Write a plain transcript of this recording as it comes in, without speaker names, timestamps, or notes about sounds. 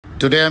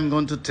Today I'm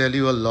going to tell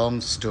you a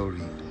long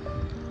story.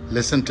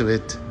 Listen to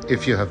it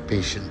if you have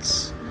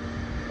patience.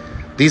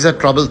 These are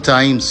troubled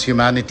times.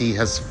 Humanity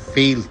has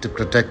failed to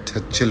protect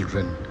her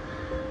children.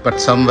 But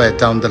somewhere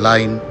down the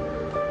line,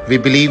 we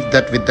believe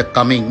that with the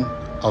coming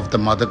of the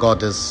Mother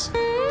Goddess,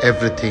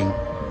 everything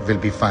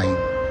will be fine.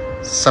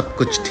 सब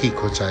कुछ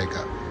ठीक हो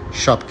जाएगा.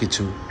 सब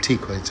किछु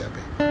ठीक हो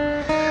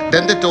जाए.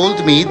 Then they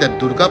told me that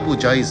Durga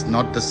Puja is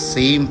not the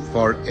same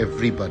for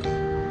everybody.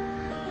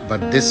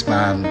 But this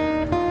man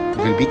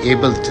will be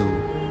able to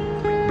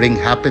bring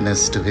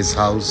happiness to his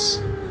house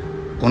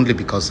only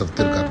because of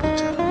Durga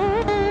Puja.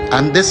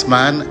 And this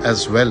man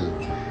as well,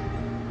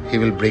 he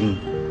will bring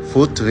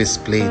food to his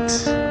plate.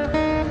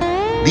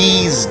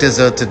 These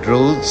deserted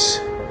roads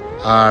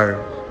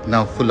are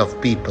now full of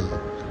people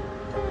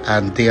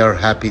and they are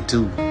happy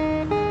too.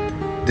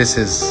 This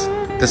is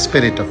the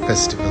spirit of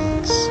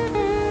festivals.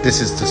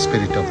 This is the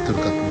spirit of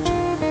Durga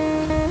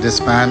Puja.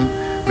 This man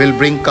will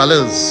bring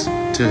colors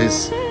to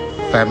his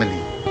family.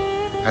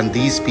 And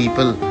these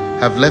people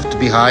have left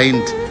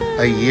behind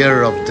a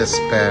year of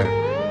despair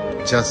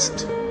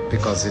just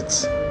because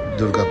it's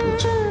Durga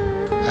Puja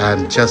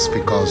and just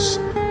because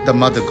the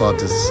Mother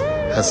Goddess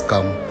has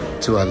come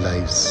to our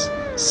lives.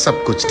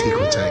 सब कुछ ठीक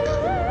हो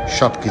जाएगा.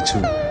 सब किछु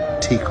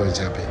ठीक हो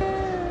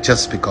जाए.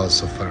 Just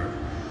because of her,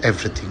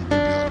 everything will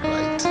be all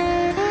right.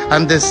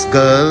 And this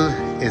girl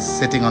is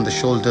sitting on the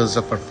shoulders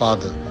of her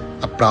father,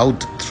 a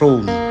proud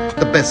throne,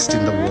 the best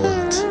in the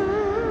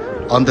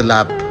world. On the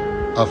lap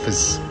of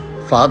his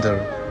father,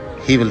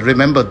 he will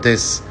remember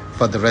this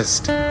for the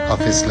rest of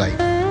his life,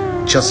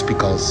 just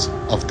because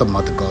of the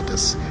Mother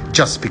Goddess,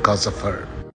 just because of her.